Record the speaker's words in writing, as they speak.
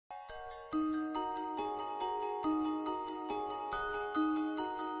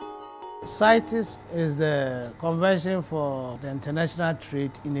CITES is the Convention for the International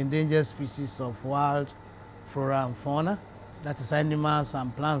Trade in Endangered Species of Wild Flora and Fauna, that is animals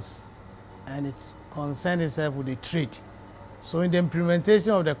and plants, and it concerns itself with the trade. So in the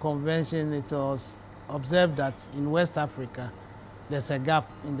implementation of the convention, it was observed that in West Africa, there's a gap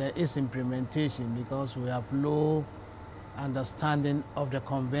in its implementation because we have low understanding of the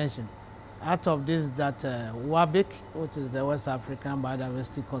convention. Out of this, that WABIC, which is the West African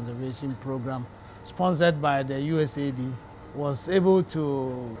Biodiversity Conservation Program, sponsored by the USAID, was able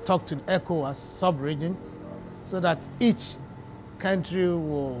to talk to the ECOWAS sub-region so that each country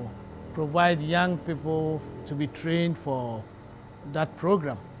will provide young people to be trained for that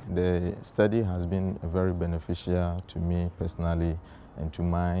program. The study has been very beneficial to me personally and to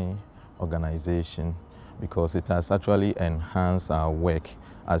my organization because it has actually enhanced our work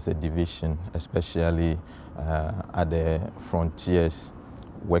as a division, especially at the frontiers,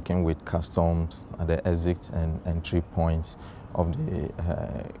 working with customs at the exit and entry points of the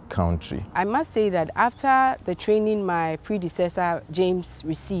country. I must say that after the training my predecessor James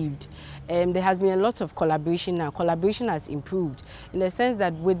received, there has been a lot of collaboration now. Collaboration has improved in the sense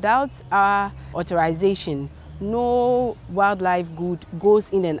that without our authorization, no wildlife good goes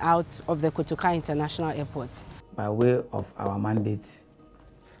in and out of the Kotoka International Airport. By way of our mandate,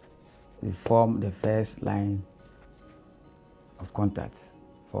 we form the first line of contact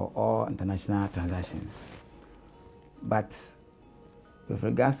for all international transactions. But with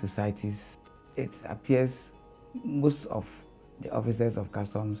regards to CITES, it appears most of the officers of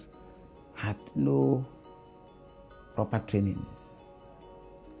customs had no proper training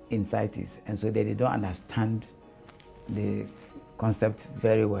in CITES, and so they don't understand the concept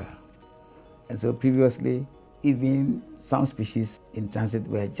very well. And so previously, even some species in transit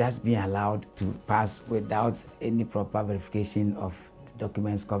were just being allowed to pass without any proper verification of the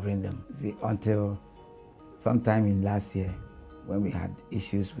documents covering them. See, until sometime in last year, when we had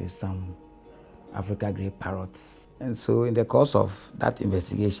issues with some Africa grey parrots. And so in the course of that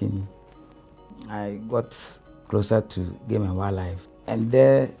investigation, I got closer to Game and Wildlife. And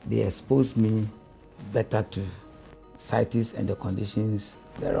there they exposed me better to CITES and the conditions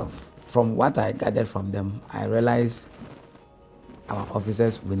thereof. From what I gathered from them, I realized our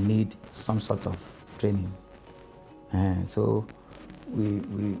officers will need some sort of training. And so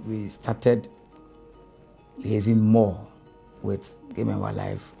we started liaising more with Game and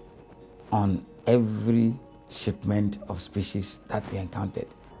Wildlife on every shipment of species that we encountered.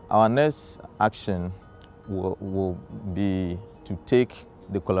 Our next action will be to take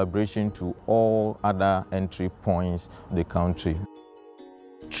the collaboration to all other entry points of the country.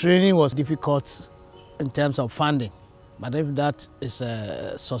 Training was difficult in terms of funding, but if that is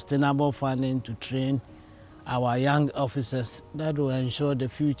a sustainable funding to train our young officers, that will ensure the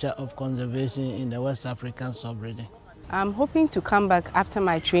future of conservation in the West African sub-region. I'm hoping to come back after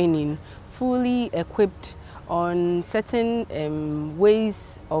my training fully equipped on certain ways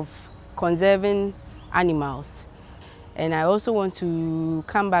of conserving animals. And I also want to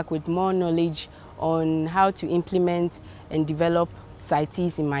come back with more knowledge on how to implement and develop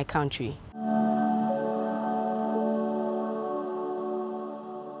CITES in my country.